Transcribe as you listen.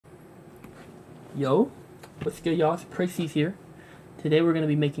Yo, what's good, y'all? It's Pricey's here. Today we're going to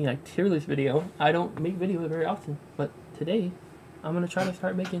be making a tier list video. I don't make videos very often, but today I'm going to try to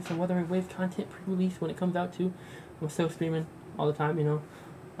start making some Wuthering Waves content pre-release when it comes out too. I'm still streaming all the time, you know.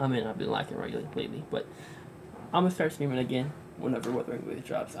 I mean, I've been lacking regularly lately, but I'm going to start streaming again whenever Wuthering Waves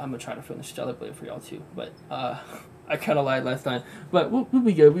drops. I'm going to try to film the Stellar Blade for y'all too, but I kind of lied last time. But we'll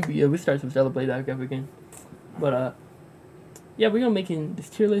be good, we'll start some Stellar Blade back up again. But yeah, we're going to making this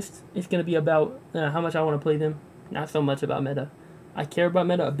tier list. It's going to be about how much I want to play them, not so much about meta. I care about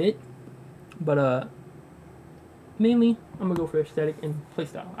meta a bit, but mainly I'm going to go for aesthetic and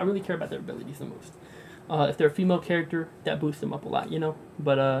playstyle. I really care about their abilities the most. If they're a female character, that boosts them up a lot, you know?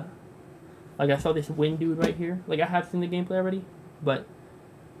 But like I saw this wind dude right here. Like I have seen the gameplay already, but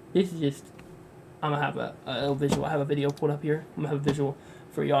this is just, I'm going to have a visual. I have a video pulled up here. I'm going to have a visual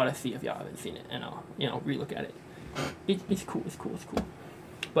for y'all to see if y'all haven't seen it, and I'll, you know, relook at it. It's cool.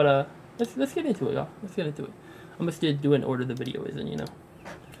 But let's get into it, y'all. Let's get into it. I'm just gonna do it in order the video is in, you know.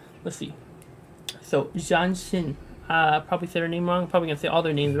 Let's see. So Jianxin, probably said her name wrong. Probably gonna say all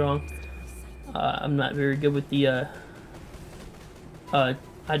their names wrong. I'm not very good with the I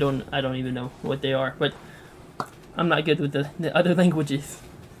don't even know what they are, but I'm not good with the other languages.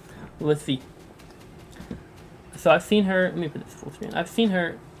 Let's see. So I've seen her. Let me put this full screen. I've seen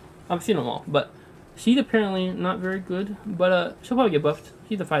them all, but she's apparently not very good, but she'll probably get buffed.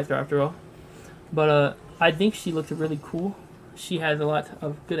 She's a 5-star after all. But I think she looks really cool. She has a lot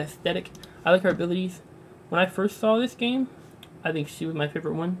of good aesthetic. I like her abilities. When I first saw this game, I think she was my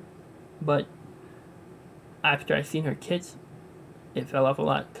favorite one. But after I seen her kits, it fell off a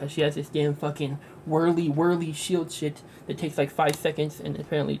lot because she has this damn fucking whirly shield shit that takes like 5 seconds and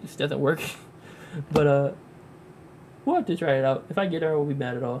apparently just doesn't work. But we'll have to try it out. If I get her, I won't be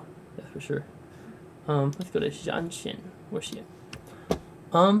mad at all. That's for sure. Let's go to Jianxin. Where's she at?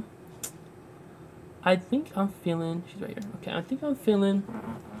 I think I'm feeling, she's right here. Okay, I think I'm feeling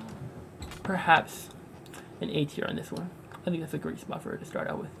perhaps an A tier on this one. I think that's a great spot for her to start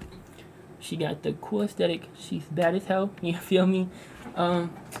out with. She got the cool aesthetic. She's bad as hell. You feel me? But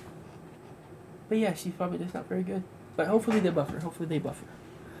yeah, she's probably just not very good. But hopefully they buff her.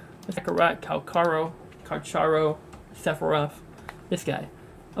 Let's take a rat, Calcharo, Sephiroth. This guy.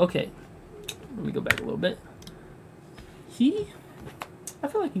 Okay. Let me go back a little bit. I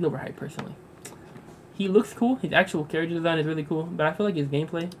feel like he's overhyped personally. He looks cool. His actual character design is really cool, but I feel like his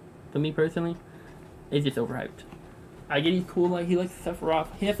gameplay, for me personally, is just overhyped. I get he's cool, like he likes Sephiroth.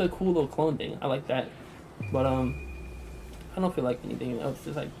 He has a cool little clone thing. I like that, but I don't feel like anything else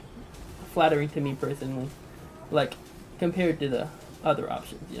is like flattering to me personally, like compared to the other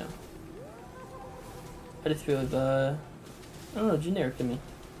options. You know, I just feel it's I don't know, generic to me.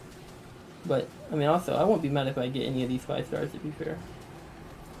 But I mean, also I won't be mad if I get any of these 5 stars. To be fair,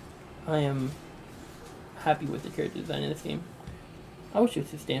 I am happy with the character design in this game. I wish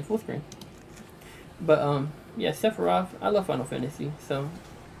it would stay in full screen. But yeah, Sephiroth, I love Final Fantasy, so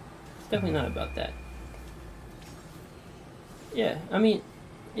it's definitely not about that. Yeah, I mean,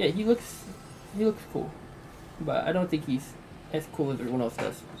 yeah, he looks cool, but I don't think he's as cool as everyone else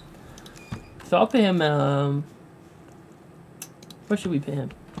does. So I'll put him. Where should we put him?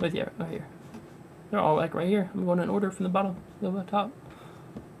 Where's he at? Right here. They're all like right here. I'm going in order from the bottom to the top.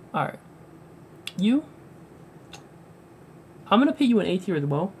 All right, you. I'm gonna put you in A tier as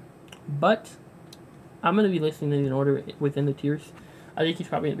well, but I'm gonna be listing in order within the tiers. I think he's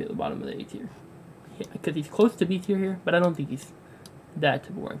probably gonna be at the bottom of the A tier because he's close to B tier here, but I don't think he's that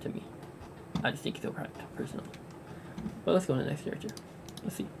boring to me. I just think he's overhyped personally. But let's go to the next character.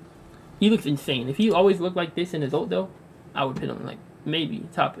 Let's see. He looks insane. If he always looked like this in his ult though, I would put him like maybe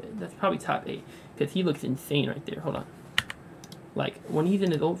top 8. That's probably top 8 because he looks insane right there. Hold on. Like when he's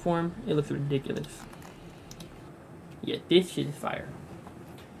in his ult form, it looks ridiculous. Yeah, this shit is fire.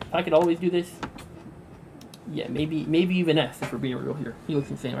 If I could always do this, yeah, maybe even S if we're being real here. He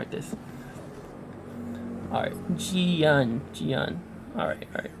looks insane like this. Alright, Jiyan.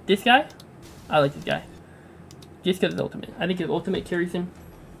 Alright. This guy, I like this guy. Just because his ultimate. I think his ultimate carries him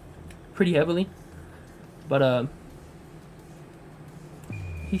pretty heavily. But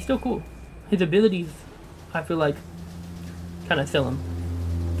he's still cool. His abilities, I feel like, kind of sell him.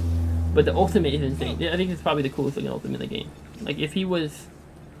 But the ultimate is insane. I think it's probably the coolest looking ultimate in the game. Like if he was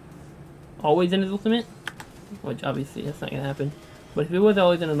always in his ultimate, which obviously that's not gonna happen, but if he was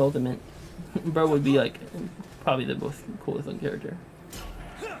always in an ultimate, bro would be like probably the most coolest looking character.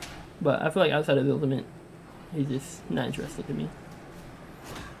 But I feel like outside of the ultimate, he's just not interesting to me.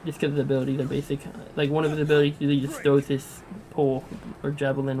 Just because his abilities are basic. Like one of his abilities, he just throws his pole or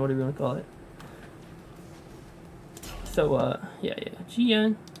javelin, whatever you want to call it. So yeah,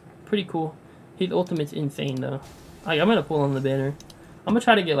 Jiyan, pretty cool. His ultimate's insane though. Like, I'm gonna pull on the banner. I'm gonna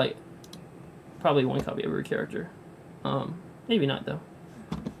try to get like probably one copy of every character. Maybe not though.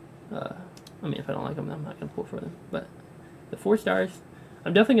 I mean, if I don't like them, I'm not gonna pull for them. But the 4 stars,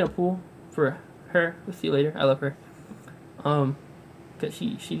 I'm definitely gonna pull for her. We'll see you later. I love her. Cause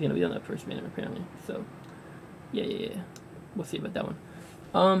she's gonna be on that first banner apparently. So yeah. We'll see about that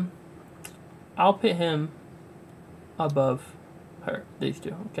one. I'll put him above her. These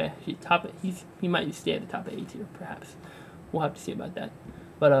two. Okay. He might stay at the top of A tier perhaps. We'll have to see about that.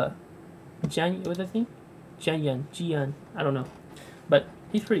 But Jiyan, what's his name? Jiyan. I don't know. But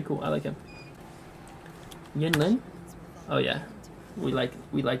he's pretty cool. I like him. Yinlin. Oh yeah. We like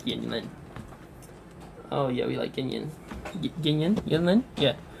Yinlin. Oh yeah, we like Yinyan. Yinlin?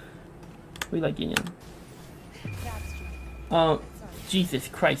 Yeah. We like Yinyan. Jesus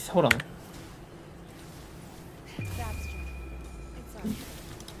Christ, hold on.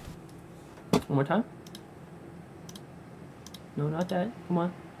 One more time? No, not that. Come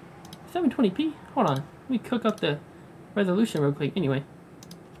on. 720p? Hold on. Let me cook up the resolution real quick. Anyway.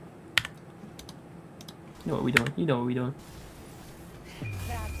 You know what we're doing. You know what we're doing.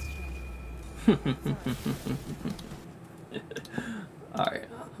 Alright,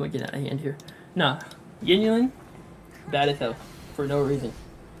 I'm gonna get out of hand here. Nah, Yinlin, bad as hell. For no reason.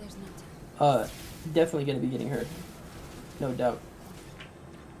 Definitely gonna be getting hurt. No doubt.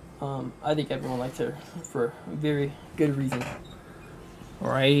 I think everyone likes her for a very good reason.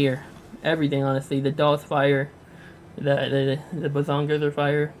 Right here. Everything, honestly. The doll's fire. The bazongas are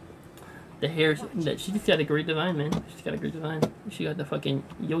fire. The hair, she just got a great design, man. She's got a great design. She got the fucking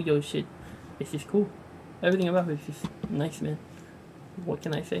yo-yo shit. It's just cool. Everything about her is just nice, man. What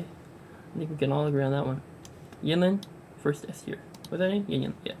can I say? I think we can all agree on that one. Yinlin, first S tier. What's that name?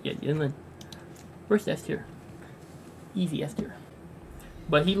 Yinlin. Yeah, Yinlin. First S tier. Easy S tier.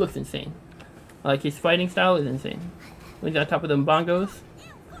 But he looks insane. Like, his fighting style is insane. When he's on top of them bongos,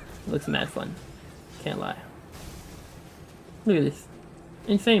 it looks mad fun. Can't lie. Look at this.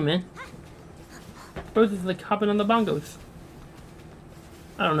 Insane, man. Bro's is like hopping on the bongos.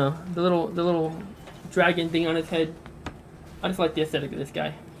 I don't know. The little dragon thing on his head. I just like the aesthetic of this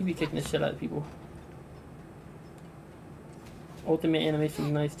guy. He be kicking the shit out of people. Ultimate animation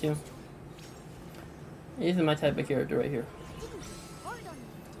is nice too. This is my type of character right here.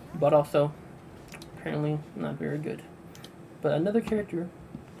 But also, apparently not very good. But another character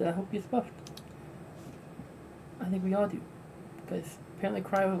that I hope gets buffed. I think we all do. Because apparently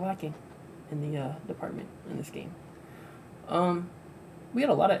Cry was lacking in the department in this game. We had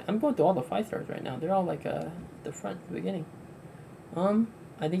a lot of... I'm going through all the 5 stars right now. They're all like the front, the beginning.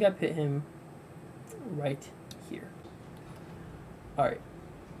 I think I put him right here. Alright.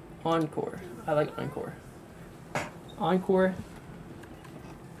 Encore. I like Encore. Encore,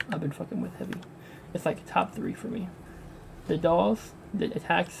 I've been fucking with heavy. It's like top 3 for me. The dolls, the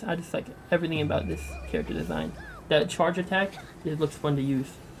attacks, I just like everything about this character design. That charge attack, it looks fun to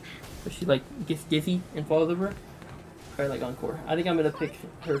use. But she like gets dizzy and falls over. I like Encore. I think I'm gonna pick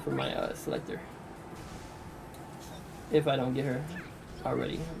her for my selector. If I don't get her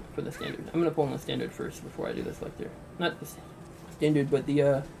already for the standard. I'm gonna pull on the standard first before I do the selector. Not the standard, but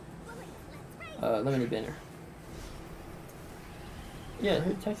the limited banner. Yeah,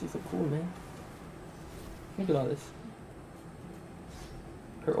 her attacks are so cool, man. Look at all this.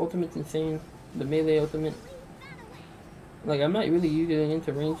 Her ultimate's insane. The melee ultimate. Like, I'm not really usually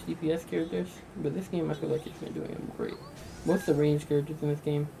into ranged DPS characters, but this game I feel like it's been doing them great. Most of the ranged characters in this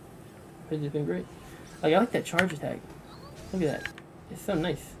game has just been great. Like, I like that charge attack. Look at that. It's so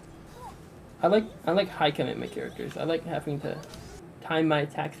nice. I like high commitment characters. I like having to time my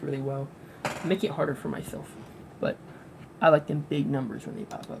attacks really well. Make it harder for myself. But I like them big numbers when they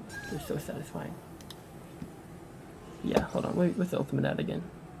pop up. They're so satisfying. Yeah, hold on. Wait, what's the ultimate at again?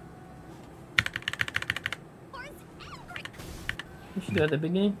 We should do it at the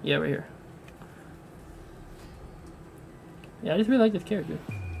beginning? Yeah, right here. Yeah, I just really like this character.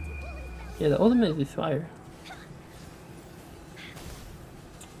 Yeah, the ultimate is fire.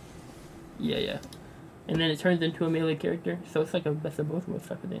 Yeah. And then it turns into a melee character, so it's like a best of both worlds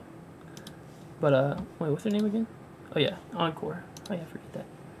type of thing. But, wait, what's her name again? Oh yeah, Encore. Oh yeah, forget that.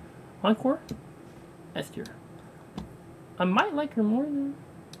 Encore? S tier. I might like her more than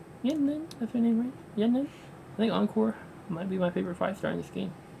Yinlin. That's her name, right? Yinlin? I think Encore might be my favorite 5-star in this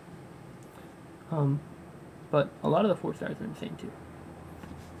game. But a lot of the 4 stars are insane too.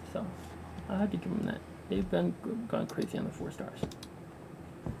 So, I have to give them that. They've been gone crazy on the 4 stars.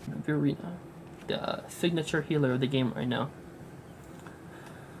 Verina, the signature healer of the game right now.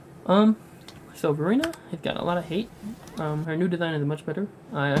 So Verina has got a lot of hate. Her new design is much better.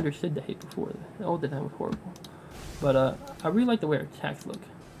 I understood the hate before. The old design was horrible. But I really like the way her attacks look.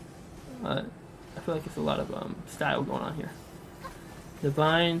 I feel like it's a lot of style going on here. The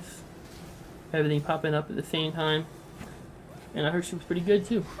vines, everything popping up at the same time. And I heard she was pretty good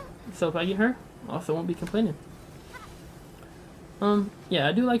too. So if I get her, I also won't be complaining. Yeah,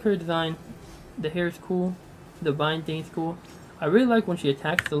 I do like her design. The hair is cool. The vine thing is cool. I really like when she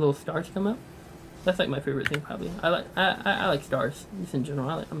attacks, the little stars come up. That's like my favorite thing probably. I like stars, just in general.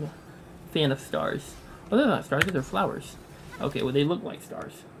 I'm a fan of stars. Oh, they're not stars, those are flowers. Okay, well they look like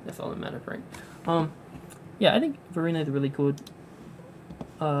stars. That's all that matters, right? Yeah, I think Verina is a really cool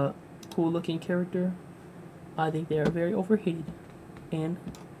looking character. I think they are very overhated, and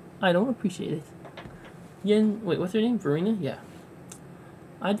I don't appreciate it. Wait, what's her name? Verina? Yeah.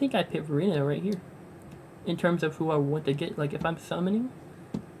 I think I picked Verina right here. In terms of who I want to get, like if I'm summoning,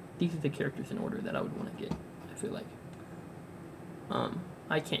 these are the characters in order that I would want to get. I feel like.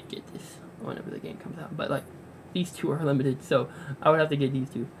 I can't get this whenever the game comes out, but like these two are limited, so I would have to get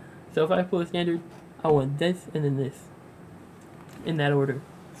these two. So if I pull a standard, I want this and then this, in that order.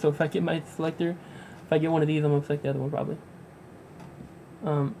 So if I get my selector, if I get one of these, I'm gonna select the other one probably.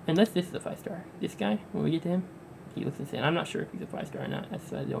 Unless this is a 5-star. This guy, when we get to him, he looks insane. I'm not sure if he's a 5-star or not. I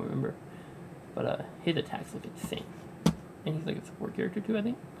don't remember. But his attacks look insane, and he's like a support character too, I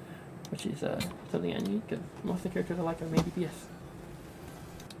think, which is something I need because most of the characters I like are main DPS.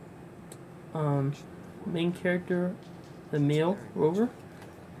 Main character, the male Rover.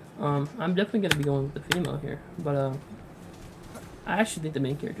 I'm definitely gonna be going with the female here, but I actually think the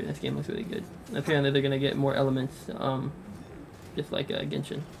main character in this game looks really good. Apparently they're gonna get more elements, just like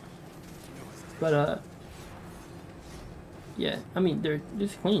Genshin. But yeah, I mean they're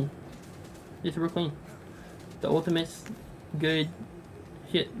just clean. Just real clean. The ultimate's good.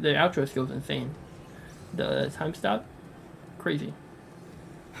 Shit, the outro skill's insane. The time stop, crazy.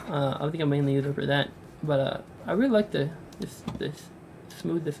 I think I mainly use it for that. But I really like this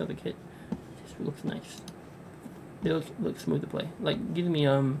smoothness of the kit. It just looks nice. They look smooth to play. Like gives me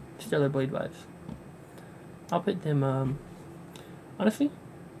Stellar Blade vibes. I'll put them honestly.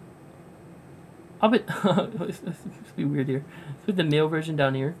 I'll put let's be weird here. Let's put the male version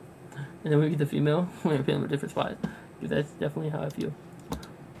down here. And then we get the female, we're gonna put them in a different spot. Because that's definitely how I feel.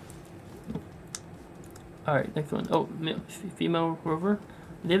 Alright, next one. Oh, female Rover.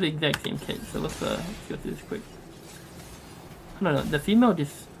 They have the exact same kit, so let's go through this quick. I don't know, the female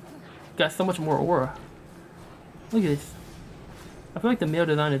just got so much more aura. Look at this. I feel like the male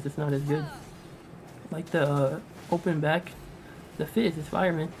design is just not as good. Like the open back, the fit is just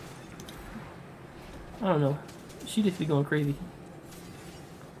fire, man. I don't know. She just be going crazy.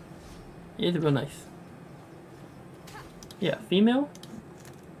 It's real nice. Yeah, female.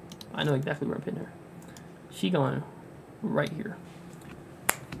 I know exactly where I'm putting her. She going right here.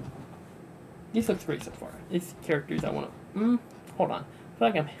 This looks great so far. It's characters I want to. Hold on. I feel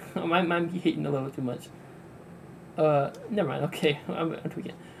like I'm hating a little too much. Never mind. Okay, I'm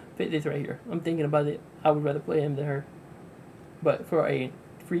tweaking. Put this right here. I'm thinking about it. I would rather play him than her. But for a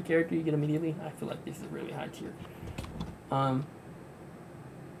free character you get immediately, I feel like this is really high tier.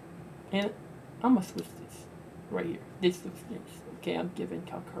 And I'm gonna switch this right here. This looks nice. Okay, I'm giving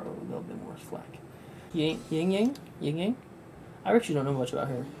Calcharo a little bit more slack. Yangyang? I actually don't know much about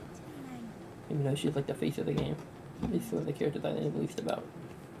her. Even though she's like the face of the game. This is one of the characters I know the least about.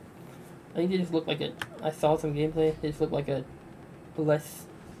 I think they just look like I saw some gameplay. They just look like a less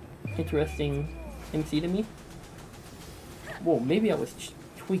interesting MC to me. Whoa, maybe I was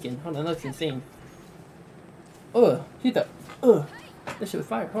tweaking. Hold on, that looks insane. Hit that. That shit was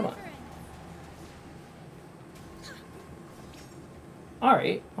fire. Hold on.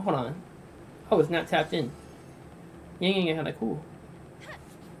 Alright, hold on. I was not tapped in. Yangyang is kinda cool.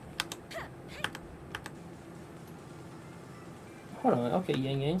 Hold on, okay,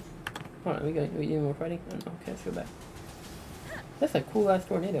 Yangyang. Hold on, we doing more fighting? I don't know. Okay, let's go back. That's a cool ass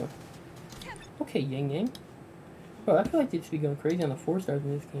tornado. Okay, Yangyang. Bro, I feel like they just be going crazy on the 4-stars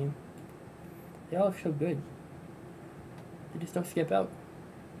in this game. They all look so good. They just don't skip out.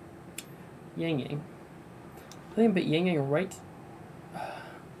 Yangyang. I think I put Yangyang right.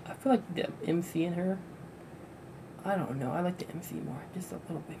 I feel like the MC in her. I don't know. I like the MC more. Just a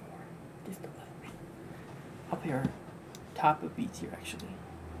little bit more. Just a little bit. I'll put her top of B tier actually.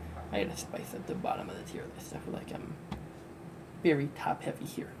 I gotta spice up the bottom of the tier list. I feel like I'm very top heavy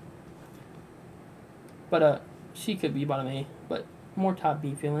here. But she could be bottom A, but more top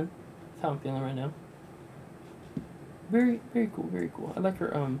B feeling. That's how I'm feeling right now. Very, very cool, very cool. I like her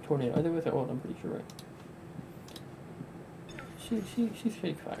tornado. Otherwise, her old, I'm pretty sure, right? She's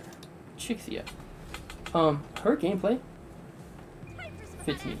pretty fire. Chixia. Her gameplay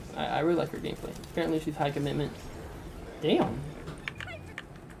fits me. I really like her gameplay. Apparently she's high commitment. Damn.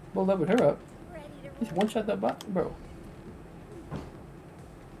 We'll level her up. Just one shot that bot, bro.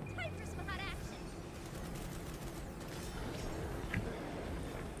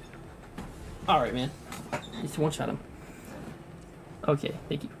 Alright, man. Just one shot him. Okay,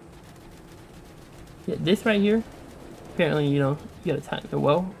 thank you. Yeah, this right here, apparently, you know, you gotta time it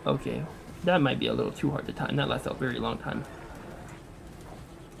well. Okay, that might be a little too hard to time. That lasts a very long time.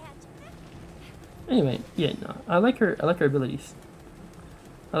 Anyway, yeah, no, I like her abilities.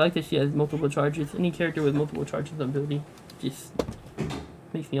 I like that she has multiple charges. Any character with multiple charges of ability just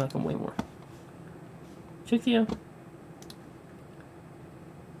makes me like them way more. Chixia.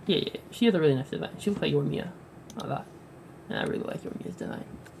 Yeah, she has a really nice design. She looks like Yoimiya a lot. And I really like Yoimiya's design.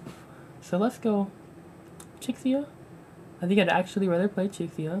 So let's go Chixia. I think I'd actually rather play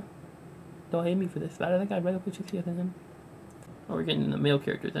Chixia. Don't hate me for this, but I think I'd rather play Chixia than him. Oh, we're getting the male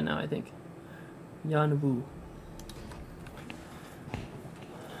characters now, I think. Yuanwu.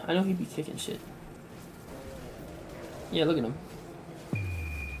 I know he'd be kicking shit. Yeah, look at him.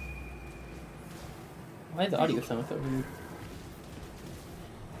 Why is the audio sound so weird?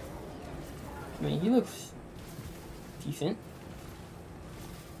 I mean, he looks decent.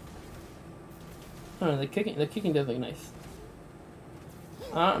 I don't know, the kicking does look nice.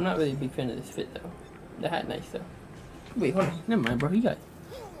 I'm not really a big fan of this fit though. The hat nice though. Wait, hold on. Never mind, bro. You got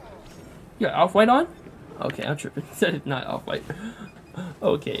off-white on? Okay, I'm tripping. Said it's not off-white.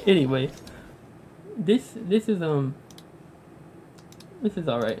 Okay, anyway. This is alright.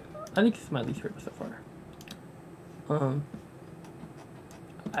 I think it's my least favorite so far.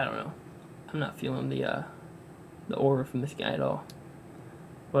 I don't know. I'm not feeling the aura from this guy at all.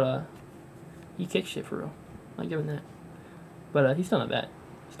 But he kicks shit for real. I'll give him that. But he's still not bad.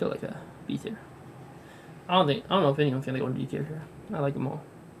 Still like a B tier. I don't know if anyone's gonna go to D tier here. I like them all.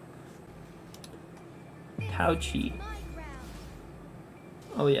 Taoqi.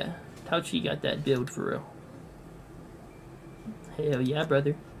 Oh yeah, Taoqi got that build for real. Hell yeah,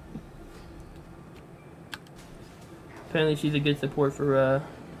 brother. Apparently she's a good support for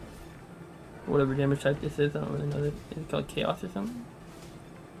whatever damage type this is. I don't really know. Is it called Chaos or something?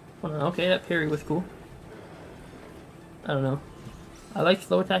 Hold on. Okay, that parry was cool. I don't know. I like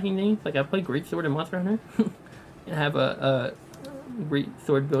slow attacking things. Like I play Great Sword in Monster Hunter, and have a Great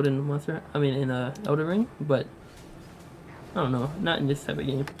Sword build in Monster. I mean in Elden Ring, but I don't know. Not in this type of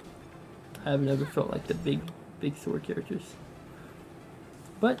game. I have never felt like the big sword characters.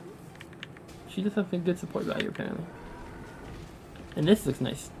 But she does have a good support value apparently. And this looks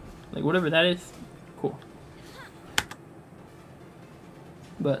nice. Like whatever that is, cool.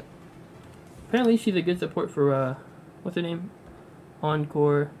 But apparently she's a good support for what's her name?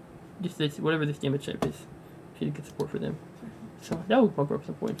 Encore. Just this whatever this damage type is. She's a good support for them. So that would bump her up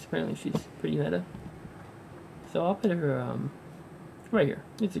some points. Apparently she's pretty meta. So I'll put her right here.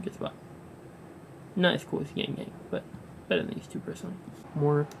 It's a good spot. Not as cool as Yangyang, but better than these two personally.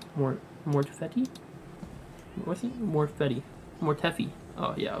 Mortefi? What's it? Mortefi.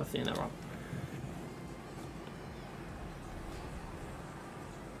 Oh yeah, I was saying that wrong.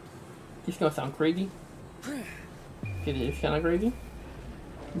 It's gonna sound crazy. It is kind of crazy.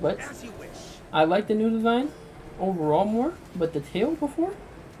 But I like the new design overall more. But the tail before,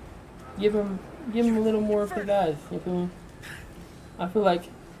 give him a little more for guys. You feel me? I feel like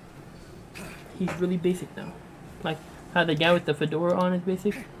he's really basic now. Like how the guy with the fedora on is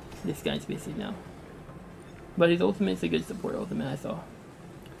basic. This guy's basic now. But his ultimate's a good support ultimate I saw.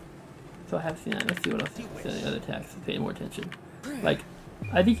 So I have seen that. Let's see what else. The other attacks. Pay more attention. Like,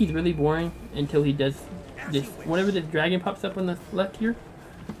 I think he's really boring until he does this. Whenever this dragon pops up on the left here,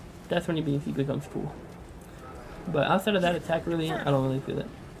 that's when he becomes cool. But outside of that attack, really, I don't really feel it.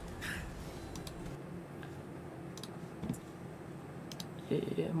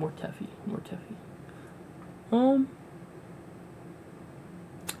 Yeah, Mortefi. I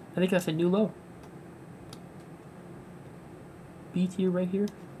think that's a new low. B tier right here.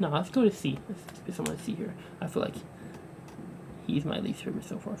 No, let's go to C. Let's get someone to C here. I feel like he's my least favorite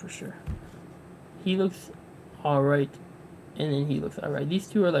so far for sure. He looks alright, and then he looks alright. These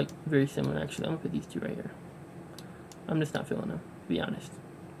two are like very similar actually. I'm gonna put these two right here. I'm just not feeling them, to be honest.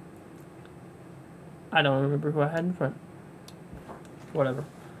 I don't remember who I had in front. Whatever.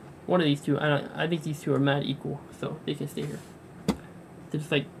 One of these two. I think these two are mad equal, so they can stay here. They're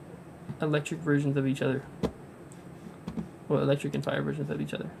just like electric versions of each other. Well, electric and fire versions of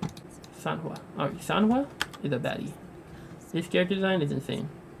each other. Sanhua. Alright, Sanhua is a baddie. This character design is insane.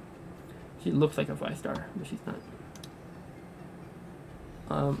 She looks like a 5-star, but she's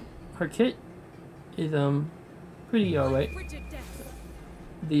not. her kit is pretty alright.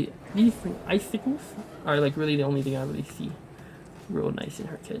 These icicles are like really the only thing I really see real nice in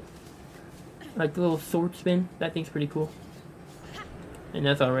her kit. Like the little sword spin, that thing's pretty cool. And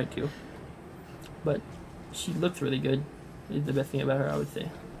that's alright too. But she looks really good, is the best thing about her, I would say.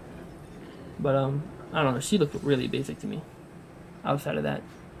 But I don't know, she looked really basic to me. Outside of that.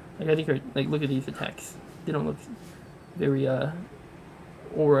 Like I think her, like look at these attacks. They don't look very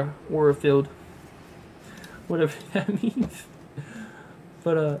aura filled. Whatever that means.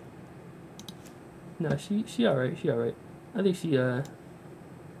 But no, she alright, I think she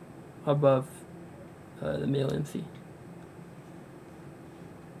above the male MC.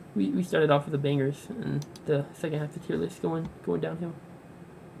 We started off with the bangers and the second half of the tier list going downhill.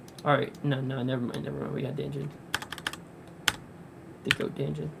 Alright, no, never mind, we got Danjin. The goat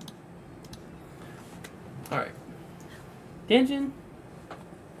Danjin. Alright. Danjin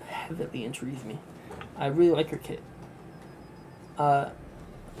heavily intrigues me. I really like her kit.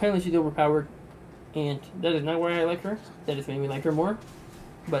 Apparently she's overpowered, and that is not why I like her. That just made me like her more.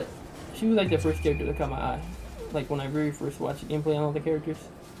 But she was like the first character that caught my eye. Like when I very first watched gameplay on all the characters,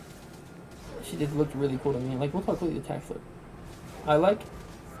 she just looked really cool to me. Like look how cool the attacks look. I like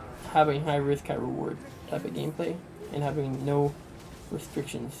having high risk, high reward type of gameplay, and having no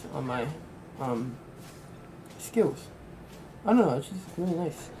restrictions on my skills. I don't know, it's just really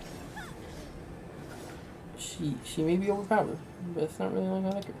nice. She may be overpowered, but it's not really like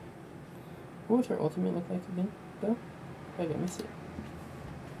I like her. What was her ultimate look like again, though? I think I missed it.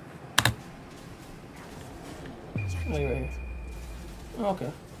 Oh, you're right here. Oh,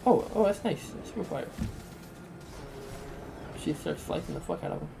 okay. Oh, that's nice. Super fire. She starts slicing the fuck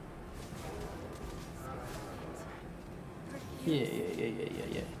out of him.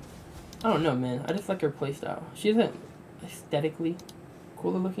 Yeah. I don't know, man. I just like her playstyle. She isn't aesthetically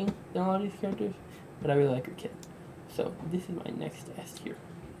cooler looking than a lot of these characters, but I really like her kit. So this is my next S tier.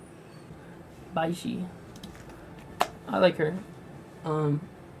 Baizhi. I like her.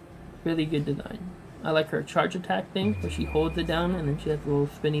 Really good design. I like her charge attack thing where she holds it down and then she has a little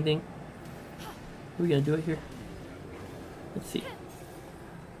spinny thing. Are we gonna do it here? Let's see.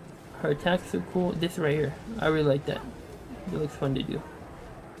 Her attack's so cool. This right here. I really like that. It looks fun to do.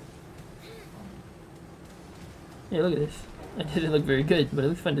 Yeah, look at this. It didn't look very good, but it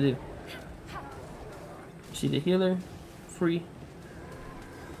looks fun to do. She's a healer. Free.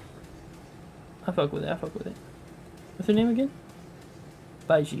 I fuck with it. What's her name again?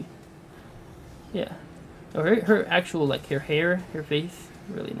 Baizhi. Yeah. Oh, her actual, like, her hair, her face,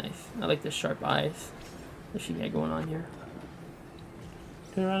 really nice. I like the sharp eyes that she got going on here.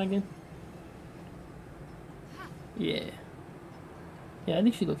 Turn around again. Yeah. Yeah, I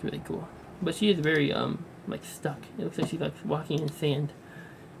think she looks really cool. But she is very, like, stuck. It looks like she's, like, walking in sand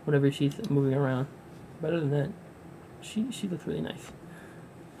whenever she's moving around. But other than that, she looks really nice.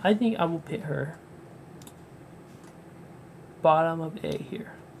 I think I will put her bottom of A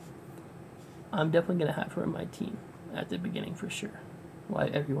here. I'm definitely going to have her in my team at the beginning for sure. Well,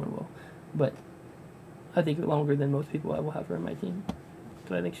 everyone will. But I think longer than most people I will have her in my team.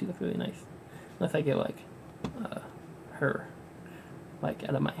 Because I think she looks really nice. Unless I get, like, her, like,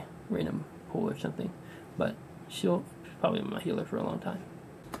 out of my random pool or something. But she'll probably be my healer for a long time.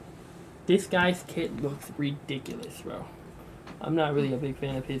 This guy's kit looks ridiculous, bro. I'm not really a big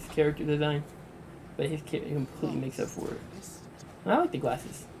fan of his character design, but his kit completely makes up for it. And I like the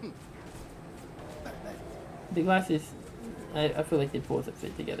glasses. The glasses, I feel like they both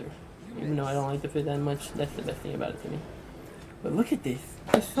fit together. Even though I don't like the fit that much, that's the best thing about it to me. But look at this.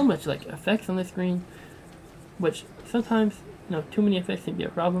 There's so much like effects on the screen, which sometimes, you know, too many effects can be a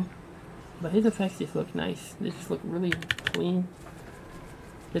problem. But his effects just look nice. They just look really clean.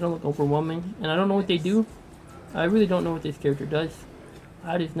 They don't look overwhelming. And I don't know what they do. I really don't know what this character does.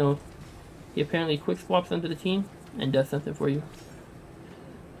 I just know he apparently quick swaps onto the team and does something for you.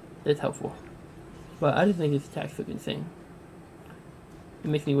 That's helpful. But I just think his attacks look insane. It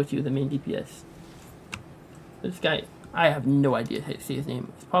makes me wish he was the main DPS. This guy, I have no idea how to say his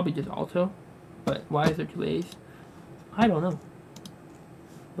name. It's probably just Aalto. But why is there two A's? I don't know.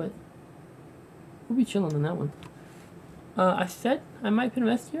 But we'll be chilling on that one. I said I might put him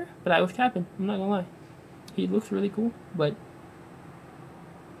S tier, but I was capping. I'm not gonna lie. He looks really cool, but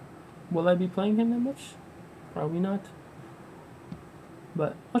will I be playing him that much? Probably not.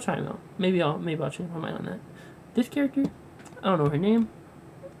 But I'll try him out. Maybe I'll change my mind on that. This character, I don't know her name.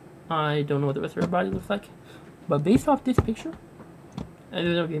 I don't know what the rest of her body looks like. But based off this picture, and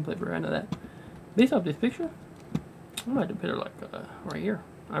there's no gameplay for her, I know that. Based off this picture, I might have to put her like right here.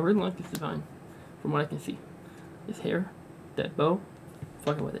 I really like this design, from what I can see. This hair, that bow,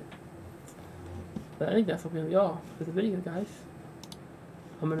 fucking with it. But I think that's going to be all for the video, guys.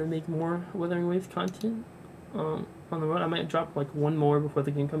 I'm going to make more Wuthering Waves content on the road. I might drop like one more before the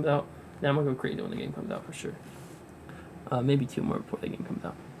game comes out. Then I'm going to go crazy when the game comes out for sure. Maybe 2 more before the game comes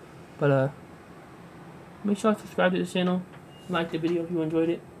out. But make sure to subscribe to the channel. Like the video if you enjoyed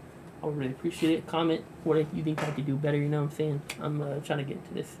it. I would really appreciate it. Comment what you think I could do better, you know what I'm saying? I'm trying to get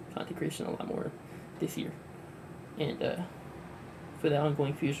into this content creation a lot more this year. And for the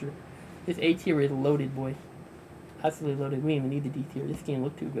ongoing future. This A tier is loaded, boy. Absolutely loaded. We didn't even need the D tier. This game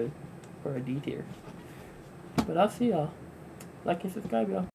looked too good for a D tier. But I'll see y'all. Like and subscribe, y'all.